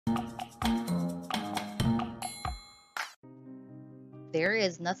There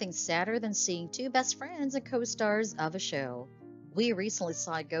is nothing sadder than seeing two best friends and co-stars of a show. We recently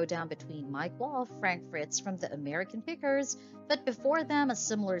saw it go down between Mike Wall, Frank Fritz from the American Pickers, but before them, a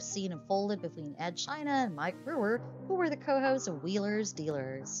similar scene unfolded between Ed China and Mike Brewer, who were the co-hosts of Wheeler's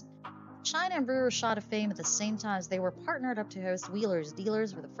Dealers. China and Brewer shot to fame at the same time as they were partnered up to host Wheeler's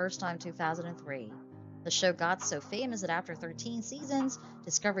Dealers for the first time in 2003. The show got so famous that after 13 seasons,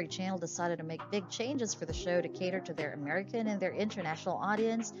 Discovery Channel decided to make big changes for the show to cater to their American and their international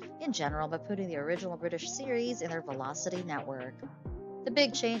audience in general by putting the original British series in their Velocity network. The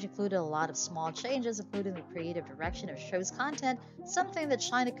big change included a lot of small changes, including the creative direction of show's content, something that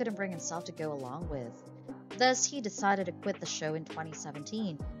China couldn't bring himself to go along with. Thus, he decided to quit the show in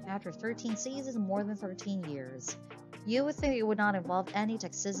 2017, after 13 seasons and more than 13 years. You would think it would not involve any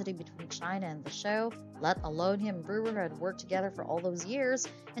toxicity between China and the show, let alone him and Brewer had worked together for all those years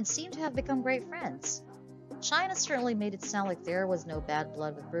and seemed to have become great friends. China certainly made it sound like there was no bad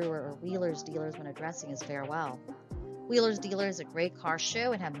blood with Brewer or Wheeler's Dealers when addressing his farewell. Wheeler's Dealers is a great car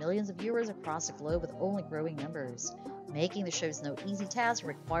show and have millions of viewers across the globe with only growing numbers. Making the show is no easy task and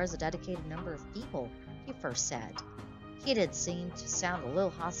requires a dedicated number of people, he first said. He did seem to sound a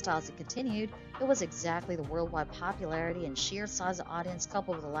little hostile as it continued. It was exactly the worldwide popularity and sheer size of audience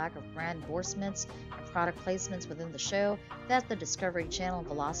coupled with a lack of brand endorsements and product placements within the show that the Discovery Channel and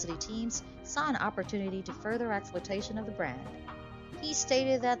Velocity teams saw an opportunity to further exploitation of the brand. He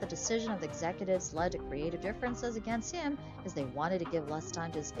stated that the decision of the executives led to creative differences against him as they wanted to give less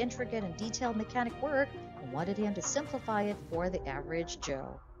time to his intricate and detailed mechanic work and wanted him to simplify it for the average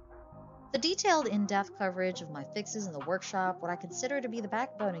Joe. The detailed, in-depth coverage of my fixes in the workshop, what I consider to be the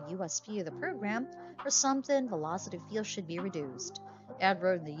backbone and USP of the program, are something Velocity feels should be reduced. Ed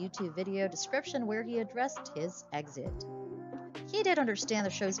wrote in the YouTube video description where he addressed his exit. He did understand the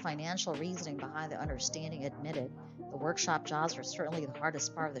show's financial reasoning behind the understanding admitted. The workshop jobs are certainly the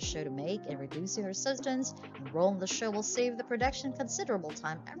hardest part of the show to make, and reducing their substance and role in the show will save the production considerable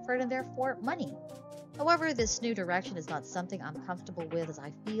time, effort, and therefore money. However, this new direction is not something I'm comfortable with, as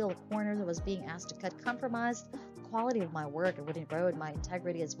I feel the corners I was being asked to cut compromised the quality of my work and would erode my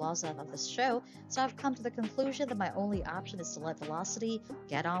integrity as well as that of the show, so I've come to the conclusion that my only option is to let Velocity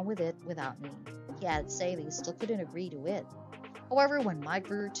get on with it without me. He added saying that he still couldn't agree to it. However, when Mike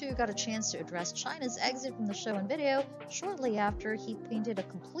Brewer too got a chance to address China's exit from the show in video, shortly after he painted a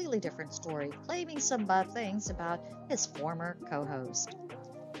completely different story, claiming some bad things about his former co-host.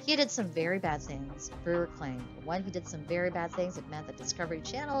 He did some very bad things, Brewer claimed. When he did some very bad things, it meant that Discovery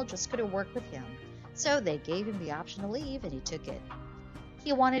Channel just couldn't work with him. So they gave him the option to leave, and he took it.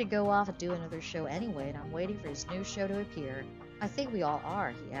 He wanted to go off and do another show anyway, and I'm waiting for his new show to appear. I think we all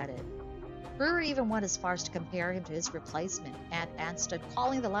are, he added. Brewer even went as far as to compare him to his replacement, and instead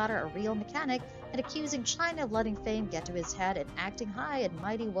calling the latter a real mechanic and accusing China of letting fame get to his head and acting high and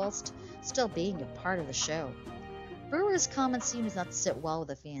mighty whilst still being a part of the show. Brewer's comments seem to not sit well with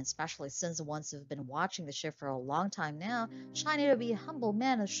the fans, especially since the ones who have been watching the show for a long time now. China to be a humble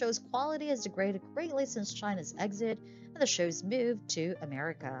man, the show's quality has degraded greatly since China's exit and the show's move to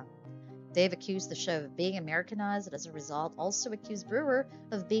America. They've accused the show of being Americanized and as a result also accused Brewer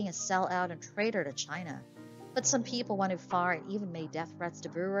of being a sellout and traitor to China. But some people went too far and even made death threats to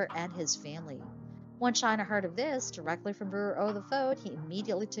Brewer and his family. When China heard of this, directly from Brewer over the phone, he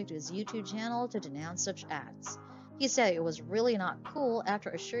immediately took to his YouTube channel to denounce such acts. He said it was really not cool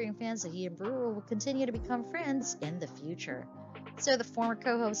after assuring fans that he and Brewer will continue to become friends in the future. So the former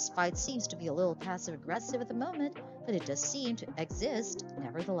co-host's fight seems to be a little passive-aggressive at the moment, but it does seem to exist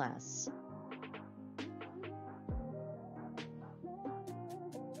nevertheless.